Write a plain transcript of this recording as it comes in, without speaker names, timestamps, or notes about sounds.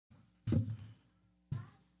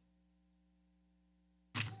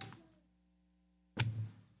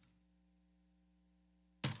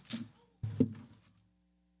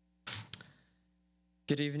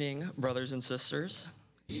Good evening, brothers and sisters.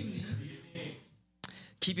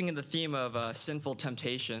 Keeping in the theme of sinful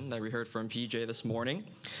temptation that we heard from PJ this morning,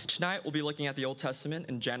 tonight we'll be looking at the Old Testament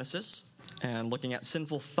in Genesis and looking at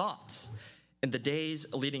sinful thoughts in the days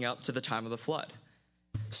leading up to the time of the flood.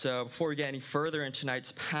 So before we get any further in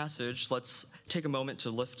tonight's passage, let's take a moment to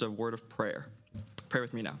lift a word of prayer. Pray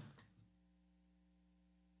with me now.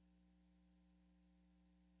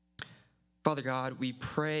 Father God, we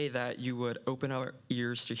pray that you would open our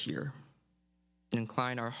ears to hear and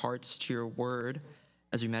incline our hearts to your word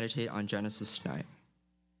as we meditate on Genesis tonight.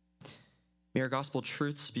 May our gospel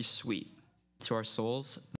truths be sweet to our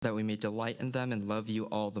souls, that we may delight in them and love you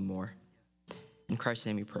all the more. In Christ's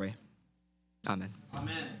name we pray. Amen.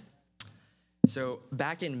 Amen. So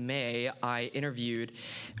back in May, I interviewed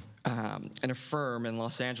in a firm in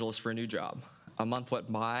Los Angeles for a new job. A month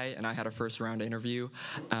went by, and I had a first-round interview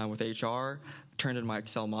with HR, turned in my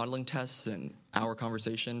Excel modeling tests, an hour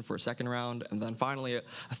conversation for a second round, and then finally a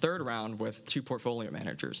third round with 2 portfolio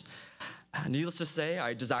managers. Needless to say,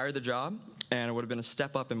 I desired the job, and it would have been a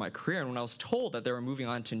step up in my career. And when I was told that they were moving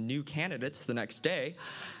on to new candidates the next day,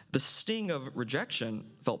 the sting of rejection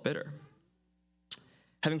felt bitter.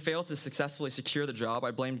 Having failed to successfully secure the job, I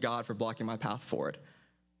blamed God for blocking my path forward.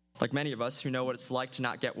 Like many of us who know what it's like to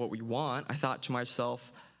not get what we want, I thought to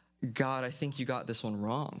myself, God, I think you got this one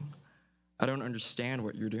wrong. I don't understand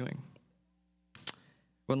what you're doing.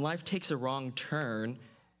 When life takes a wrong turn,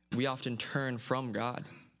 we often turn from God.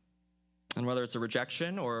 And whether it's a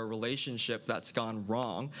rejection or a relationship that's gone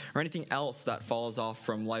wrong, or anything else that falls off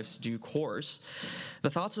from life's due course, the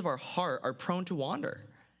thoughts of our heart are prone to wander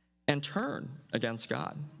and turn against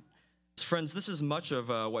God. So friends, this is much of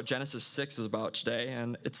what Genesis 6 is about today,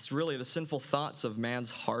 and it's really the sinful thoughts of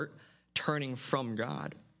man's heart turning from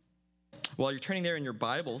God. While you're turning there in your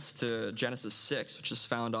Bibles to Genesis 6, which is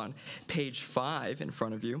found on page 5 in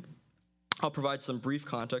front of you, I'll provide some brief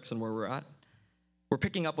context on where we're at. We're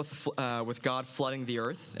picking up with God flooding the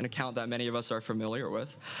earth, an account that many of us are familiar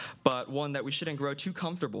with, but one that we shouldn't grow too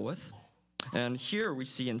comfortable with. And here we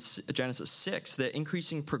see in Genesis 6 the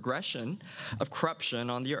increasing progression of corruption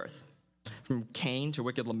on the earth. From Cain to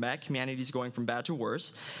wicked Lamech, humanity is going from bad to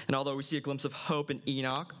worse. And although we see a glimpse of hope in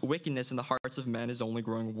Enoch, wickedness in the hearts of men is only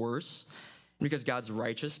growing worse. And because God's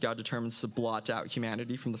righteous, God determines to blot out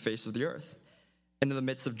humanity from the face of the earth. And in the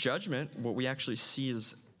midst of judgment, what we actually see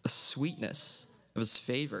is a sweetness of his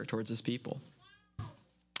favor towards his people.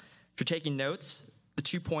 If you're taking notes, the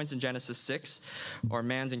 2 points in Genesis 6 are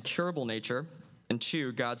man's incurable nature, and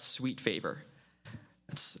 2, God's sweet favor.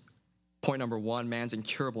 That's point number 1, man's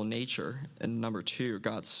incurable nature, and number 2,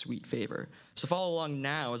 God's sweet favor. So follow along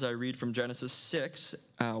now as I read from Genesis 6,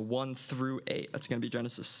 1 through 8. That's going to be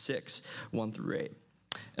Genesis 6, 1 through 8.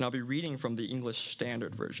 And I'll be reading from the English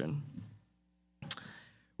Standard Version.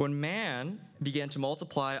 When man began to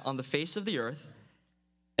multiply on the face of the earth,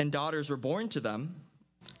 and daughters were born to them,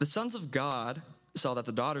 the sons of God saw that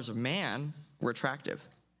the daughters of man were attractive,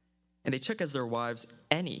 and they took as their wives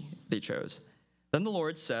any they chose. Then the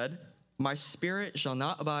Lord said, My spirit shall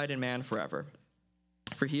not abide in man forever,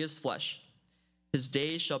 for he is flesh. His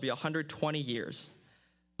days shall be 120 years.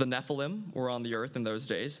 The Nephilim were on the earth in those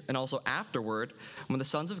days, and also afterward, when the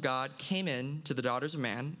sons of God came in to the daughters of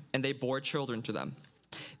man, and they bore children to them.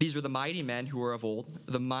 These were the mighty men who were of old,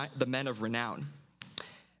 the men of renown.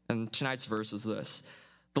 And tonight's verse is this.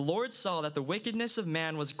 The Lord saw that the wickedness of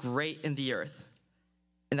man was great in the earth,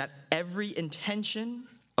 and that every intention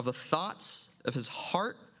of the thoughts of his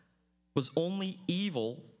heart was only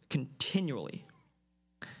evil continually.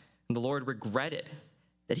 And the Lord regretted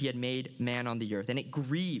that he had made man on the earth, and it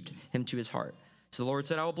grieved him to his heart. So the Lord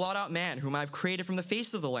said, I will blot out man, whom I have created from the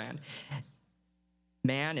face of the land,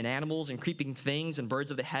 man and animals and creeping things and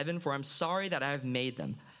birds of the heaven, for I'm sorry that I have made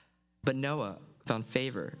them. But Noah found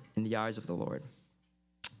favor in the eyes of the Lord.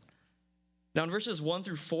 Now in verses 1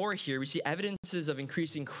 through 4 here, we see evidences of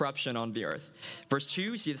increasing corruption on the earth. Verse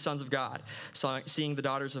 2, we see the sons of God, seeing the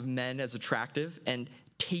daughters of men as attractive and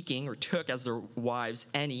taking or took as their wives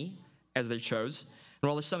any as they chose. And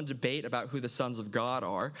while there's some debate about who the sons of God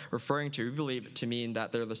are referring to, we believe it to mean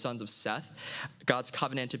that they're the sons of Seth, God's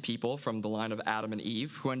covenanted people from the line of Adam and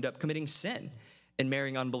Eve, who end up committing sin and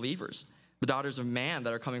marrying unbelievers, the daughters of man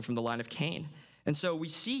that are coming from the line of Cain. And so we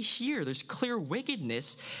see here there's clear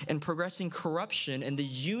wickedness and progressing corruption in the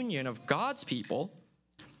union of God's people,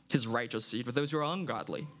 his righteous seed, with those who are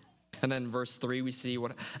ungodly. And then in verse 3, we see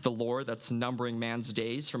what the Lord that's numbering man's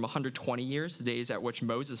days from 120 years, the days at which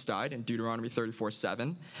Moses died in Deuteronomy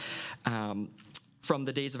 34:7, from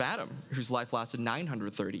the days of Adam, whose life lasted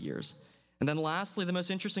 930 years. And then lastly, the most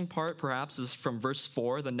interesting part perhaps is from verse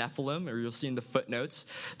 4, the Nephilim, or you'll see in the footnotes,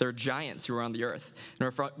 they're giants who are on the earth.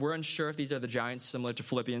 And we're unsure if these are the giants similar to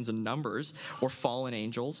Philippians in Numbers or fallen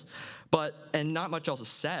angels, and not much else is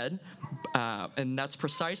said, and that's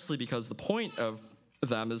precisely because the point of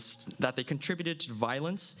them is that they contributed to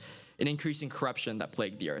violence and increasing corruption that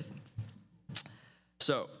plagued the earth.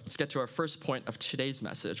 So let's get to our first point of today's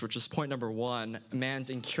message, which is point number 1, man's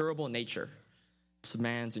incurable nature. It's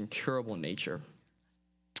man's incurable nature.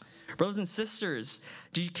 Brothers and sisters,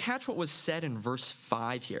 did you catch what was said in verse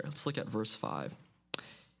 5 here? Let's look at verse 5.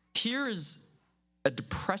 Here is a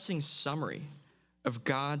depressing summary of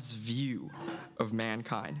God's view of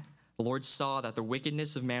mankind. The Lord saw that the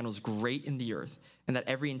wickedness of man was great in the earth, and that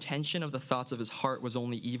every intention of the thoughts of his heart was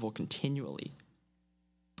only evil continually.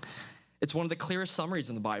 It's one of the clearest summaries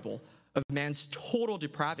in the Bible of man's total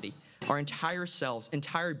depravity, our entire selves,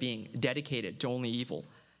 entire being dedicated to only evil.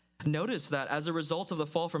 Notice that as a result of the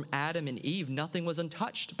fall from Adam and Eve, nothing was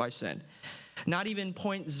untouched by sin. Not even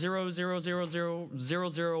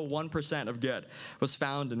 0.0000001% of good was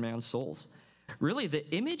found in man's souls. Really, the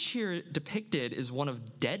image here depicted is one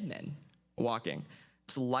of dead men walking.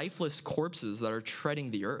 It's lifeless corpses that are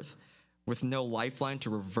treading the earth with no lifeline to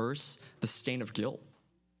reverse the stain of guilt.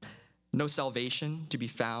 No salvation to be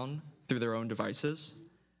found through their own devices,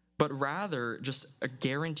 but rather just a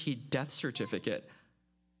guaranteed death certificate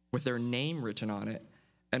with their name written on it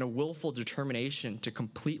and a willful determination to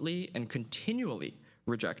completely and continually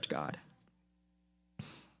reject God.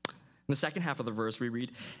 In the second half of the verse, we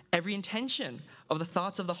read, every intention of the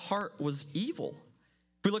thoughts of the heart was evil.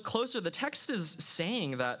 If we look closer, the text is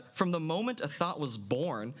saying that from the moment a thought was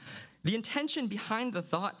born, the intention behind the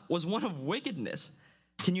thought was one of wickedness.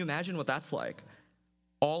 Can you imagine what that's like?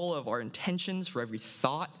 All of our intentions for every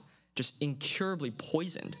thought just incurably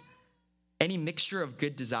poisoned. Any mixture of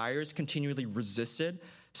good desires continually resisted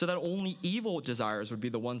so that only evil desires would be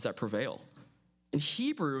the ones that prevail. In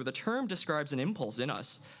Hebrew, the term describes an impulse in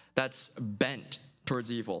us that's bent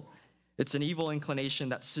towards evil. It's an evil inclination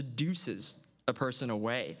that seduces a person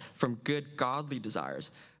away from good godly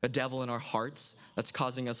desires, a devil in our hearts that's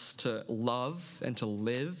causing us to love and to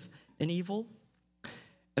live in evil.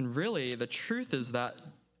 And really, the truth is that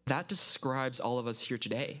describes all of us here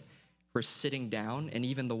today. We're sitting down, and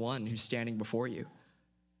even the one who's standing before you.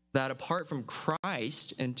 That apart from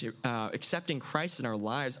Christ and to accepting Christ in our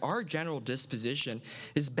lives, our general disposition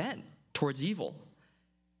is bent towards evil.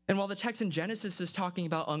 And while the text in Genesis is talking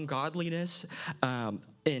about ungodliness and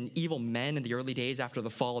evil men in the early days after the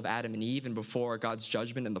fall of Adam and Eve and before God's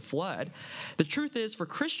judgment in the flood, the truth is for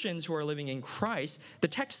Christians who are living in Christ, the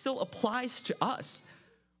text still applies to us.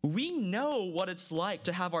 We know what it's like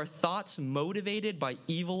to have our thoughts motivated by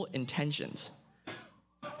evil intentions.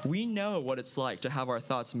 We know what it's like to have our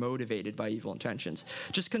thoughts motivated by evil intentions.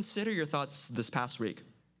 Just consider your thoughts this past week.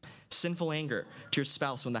 Sinful anger to your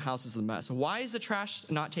spouse when the house is a mess. Why is the trash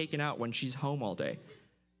not taken out when she's home all day?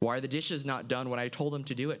 Why are the dishes not done when I told them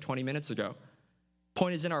to do it 20 minutes ago?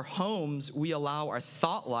 Point is, in our homes, we allow our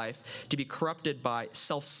thought life to be corrupted by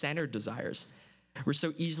self-centered desires. We're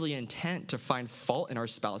so easily intent to find fault in our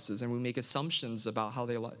spouses, and we make assumptions about how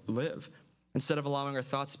they live, instead of allowing our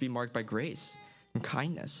thoughts to be marked by grace and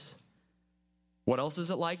kindness. What else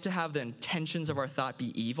is it like to have the intentions of our thought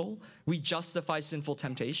be evil? We justify sinful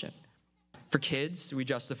temptation. For kids, we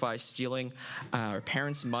justify stealing our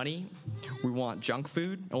parents' money. We want junk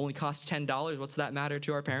food. It only costs $10. What's that matter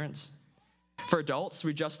to our parents? For adults,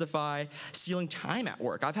 we justify stealing time at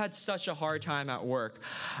work. I've had such a hard time at work.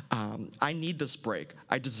 I need this break.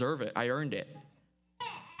 I deserve it. I earned it.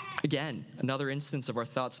 Again, another instance of our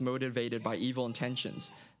thoughts motivated by evil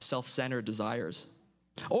intentions, self-centered desires.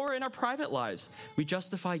 Or in our private lives, we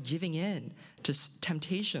justify giving in to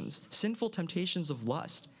temptations, sinful temptations of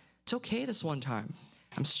lust. It's okay this one time.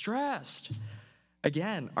 I'm stressed.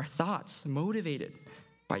 Again, our thoughts motivated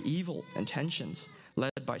by evil intentions,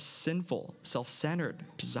 led by sinful, self-centered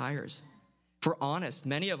desires. If we're honest,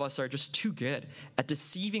 many of us are just too good at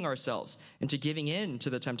deceiving ourselves into giving in to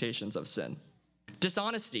the temptations of sin.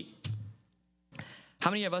 Dishonesty.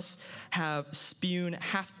 How many of us have spewed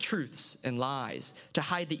half-truths and lies to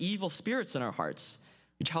hide the evil spirits in our hearts?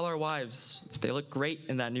 We tell our wives they look great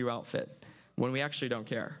in that new outfit when we actually don't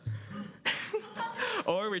care.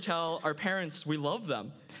 Or we tell our parents we love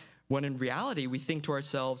them when in reality we think to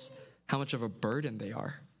ourselves how much of a burden they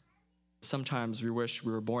are. Sometimes we wish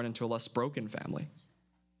we were born into a less broken family.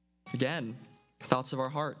 Again, thoughts of our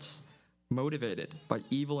hearts, motivated by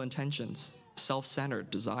evil intentions, self-centered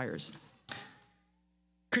desires.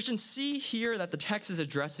 Christians, see here that the text is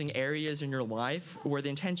addressing areas in your life where the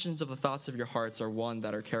intentions of the thoughts of your hearts are one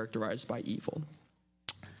that are characterized by evil.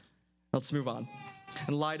 Let's move on.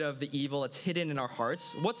 In light of the evil that's hidden in our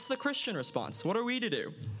hearts, what's the Christian response? What are we to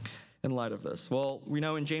do in light of this? Well, we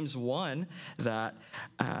know in James 1 that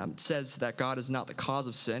says that God is not the cause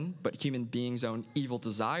of sin, but human beings' own evil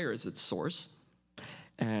desire is its source.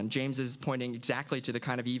 And James is pointing exactly to the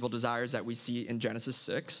kind of evil desires that we see in Genesis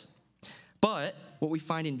 6. But what we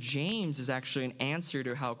find in James is actually an answer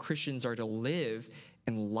to how Christians are to live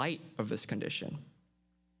in light of this condition.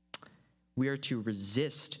 We are to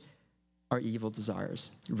resist our evil desires,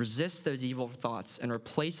 resist those evil thoughts, and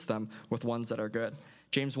replace them with ones that are good.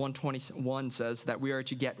 James 1:21 says that we are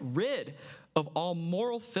to get rid of all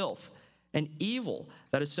moral filth and evil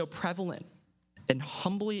that is so prevalent, and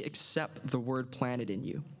humbly accept the word planted in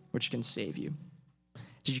you, which can save you.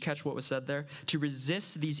 Did you catch what was said there? To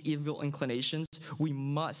resist these evil inclinations, we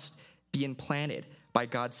must be implanted by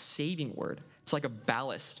God's saving word. It's like a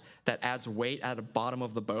ballast that adds weight at the bottom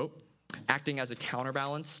of the boat, acting as a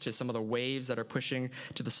counterbalance to some of the waves that are pushing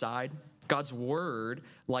to the side. God's word,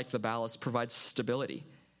 like the ballast, provides stability.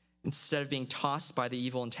 Instead of being tossed by the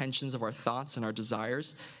evil intentions of our thoughts and our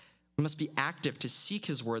desires, we must be active to seek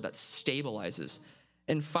his word that stabilizes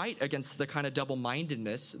and fight against the kind of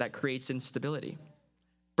double-mindedness that creates instability.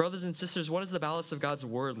 Brothers and sisters, what does the ballast of God's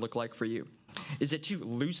word look like for you? Is it too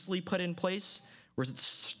loosely put in place, or is it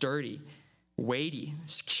sturdy, weighty,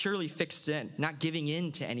 securely fixed in, not giving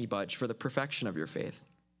in to any budge for the perfection of your faith?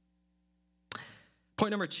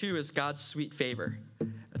 Point number 2 is God's sweet favor.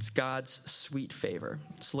 It's God's sweet favor.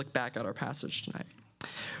 Let's look back at our passage tonight.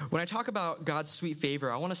 When I talk about God's sweet favor,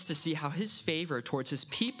 I want us to see how his favor towards his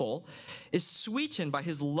people is sweetened by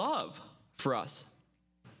his love for us.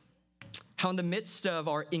 How in the midst of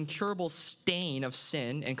our incurable stain of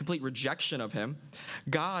sin and complete rejection of him,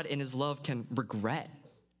 God in his love can regret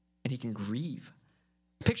and he can grieve.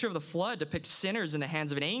 The picture of the flood depicts sinners in the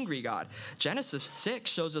hands of an angry God. Genesis 6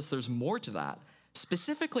 shows us there's more to that.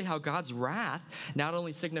 Specifically, how God's wrath not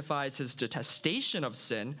only signifies his detestation of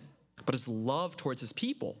sin, but his love towards his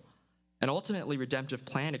people, and ultimately redemptive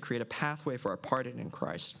plan to create a pathway for our pardon in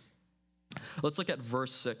Christ. Let's look at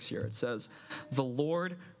verse 6 here. It says, the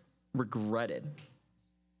Lord regretted.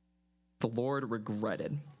 The Lord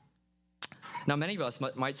regretted. Now, many of us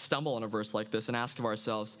might stumble on a verse like this and ask of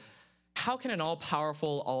ourselves, how can an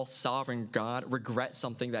all-powerful, all-sovereign God regret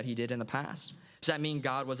something that he did in the past? Does that mean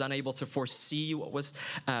God was unable to foresee what was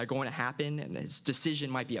going to happen, and his decision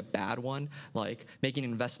might be a bad one, like making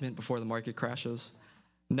an investment before the market crashes?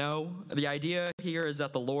 No, the idea here is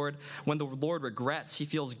that when the Lord regrets, he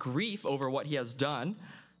feels grief over what he has done.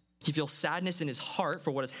 He feels sadness in his heart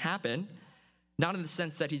for what has happened, not in the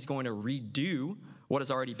sense that he's going to redo what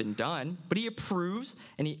has already been done, but he approves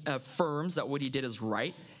and he affirms that what he did is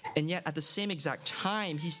right. And yet at the same exact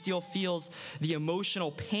time, he still feels the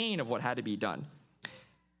emotional pain of what had to be done.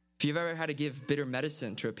 If you've ever had to give bitter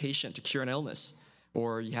medicine to a patient to cure an illness,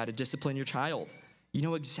 or you had to discipline your child, you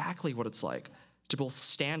know exactly what it's like to both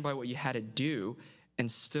stand by what you had to do and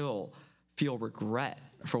still feel regret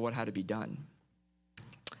for what had to be done.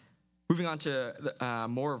 Moving on to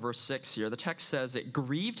more of verse 6 here, the text says it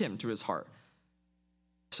grieved him to his heart.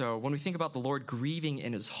 So when we think about the Lord grieving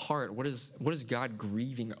in his heart, what is God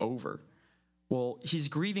grieving over? Well, he's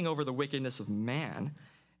grieving over the wickedness of man.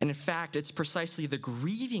 And in fact, it's precisely the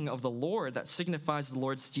grieving of the Lord that signifies the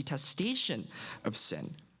Lord's detestation of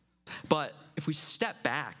sin. But if we step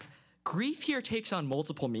back, grief here takes on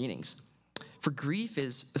multiple meanings. For grief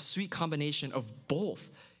is a sweet combination of both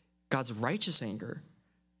God's righteous anger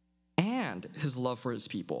and his love for his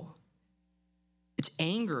people. It's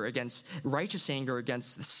righteous anger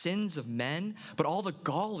against the sins of men, but all the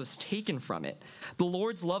gall is taken from it. The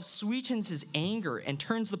Lord's love sweetens his anger and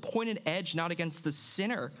turns the pointed edge not against the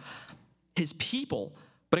sinner, his people,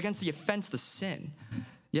 but against the offense, the sin.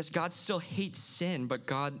 Yes, God still hates sin, but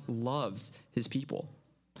God loves his people.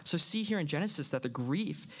 So see here in Genesis that the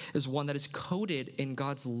grief is one that is coded in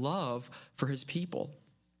God's love for his people.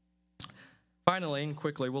 Finally, and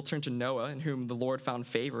quickly, we'll turn to Noah, in whom the Lord found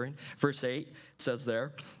favor. In verse 8, it says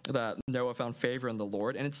there that Noah found favor in the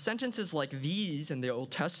Lord. And it's sentences like these in the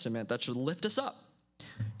Old Testament that should lift us up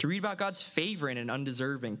to read about God's favor in an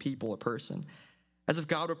undeserving people or person. As if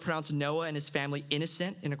God would pronounce Noah and his family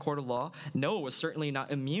innocent in a court of law, Noah was certainly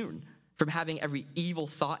not immune from having every evil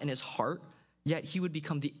thought in his heart, yet he would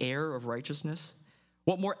become the heir of righteousness.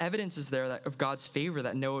 What more evidence is there of God's favor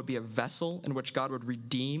that Noah would be a vessel in which God would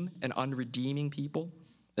redeem an unredeeming people,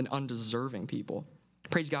 an undeserving people?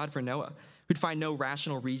 Praise God for Noah, We'd find no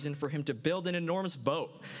rational reason for him to build an enormous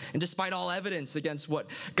boat. And despite all evidence against what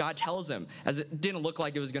God tells him, as it didn't look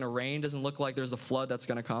like it was going to rain, doesn't look like there's a flood that's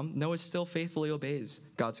going to come, Noah still faithfully obeys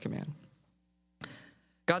God's command.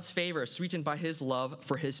 God's favor, sweetened by his love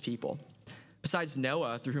for his people. Besides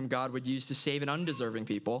Noah, through whom God would use to save an undeserving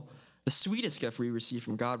people, the sweetest gift we receive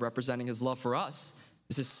from God, representing his love for us,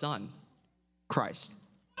 is his Son, Christ.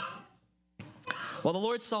 While the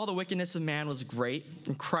Lord saw the wickedness of man was great,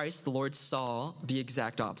 in Christ the Lord saw the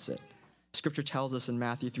exact opposite. Scripture tells us in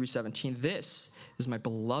Matthew 3:17, "This is my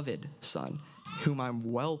beloved Son, whom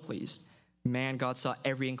I'm well pleased." Man, God saw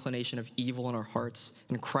every inclination of evil in our hearts.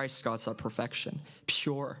 In Christ, God saw perfection,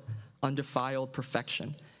 pure, undefiled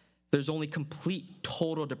perfection. There's only complete,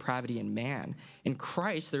 total depravity in man. In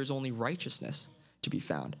Christ, there's only righteousness to be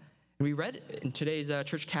found. And we read in today's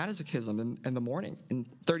church catechism in the morning, in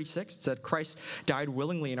 36, it said, Christ died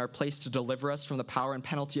willingly in our place to deliver us from the power and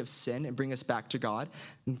penalty of sin and bring us back to God.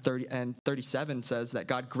 And 37 says that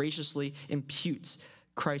God graciously imputes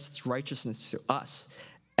Christ's righteousness to us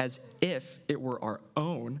as if it were our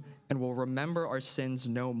own, and will remember our sins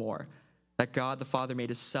no more. That God the Father made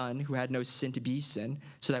his Son, who had no sin, to be sin,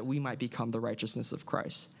 so that we might become the righteousness of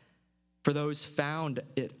Christ. For those found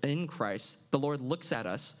in Christ, the Lord looks at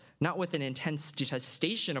us not with an intense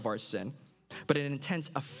detestation of our sin, but an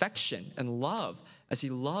intense affection and love as he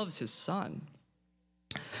loves his Son.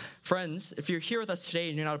 Friends, if you're here with us today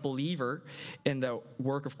and you're not a believer in the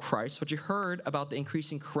work of Christ, what you heard about the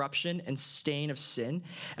increasing corruption and stain of sin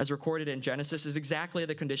as recorded in Genesis is exactly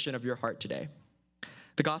the condition of your heart today.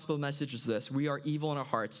 The gospel message is this: we are evil in our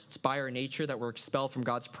hearts. It's by our nature that we're expelled from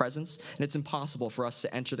God's presence, and it's impossible for us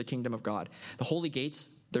to enter the kingdom of God. The holy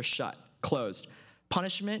gates, they're shut, closed.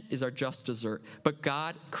 Punishment is our just desert, but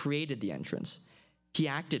God created the entrance. He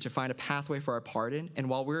acted to find a pathway for our pardon, and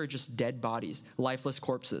while we were just dead bodies, lifeless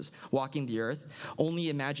corpses, walking the earth, only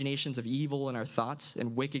imaginations of evil in our thoughts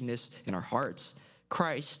and wickedness in our hearts,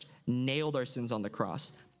 Christ nailed our sins on the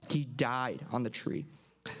cross. He died on the tree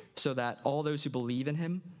so that all those who believe in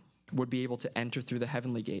him would be able to enter through the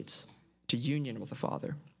heavenly gates to union with the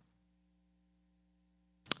Father.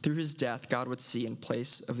 Through his death, God would see in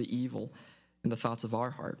place of the evil in the thoughts of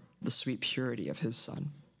our heart the sweet purity of his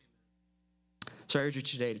Son. So I urge you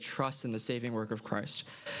today to trust in the saving work of Christ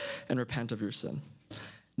and repent of your sin.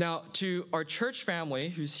 Now, to our church family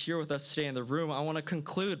who's here with us today in the room, I want to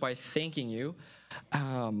conclude by thanking you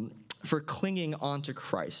for clinging on to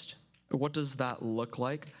Christ. What does that look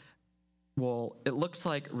like? Well, it looks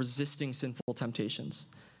like resisting sinful temptations,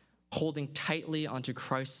 holding tightly onto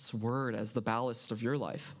Christ's word as the ballast of your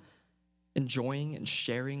life, enjoying and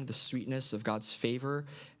sharing the sweetness of God's favor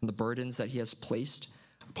and the burdens that he has placed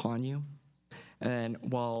upon you. And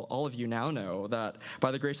while all of you now know that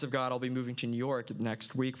by the grace of God, I'll be moving to New York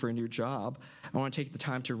next week for a new job, I want to take the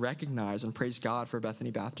time to recognize and praise God for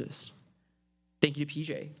Bethany Baptist. Thank you to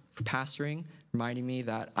PJ for pastoring, reminding me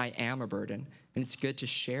that I am a burden, and it's good to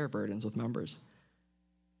share burdens with members.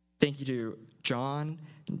 Thank you to John,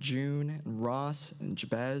 and June, and Ross, and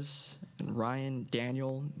Jabez, and Ryan,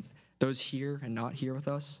 Daniel, those here and not here with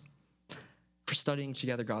us, for studying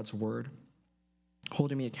together God's word,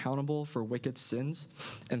 holding me accountable for wicked sins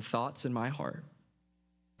and thoughts in my heart.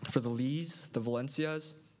 For the Lees, the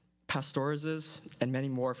Valencias, Pastores, and many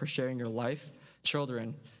more for sharing your life,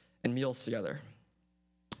 children, and meals together.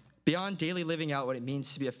 Beyond daily living out what it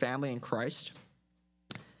means to be a family in Christ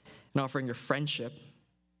and offering your friendship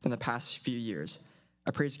in the past few years,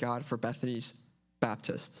 I praise God for Bethany's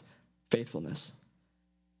Baptist's faithfulness.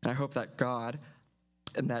 And I hope that God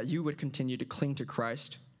and that you would continue to cling to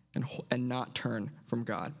Christ and not turn from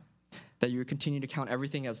God, that you would continue to count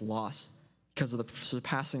everything as loss because of the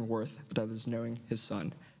surpassing worth that is knowing his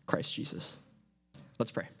Son, Christ Jesus.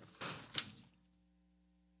 Let's pray.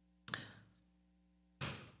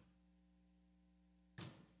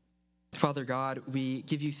 Father God, we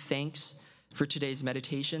give you thanks for today's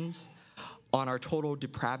meditations on our total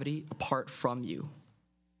depravity apart from you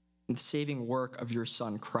and the saving work of your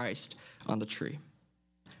Son, Christ, on the tree.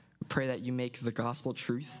 We pray that you make the gospel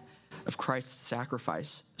truth of Christ's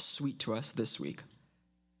sacrifice sweet to us this week,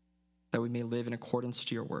 that we may live in accordance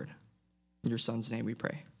to your word. In your Son's name we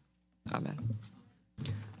pray. Amen.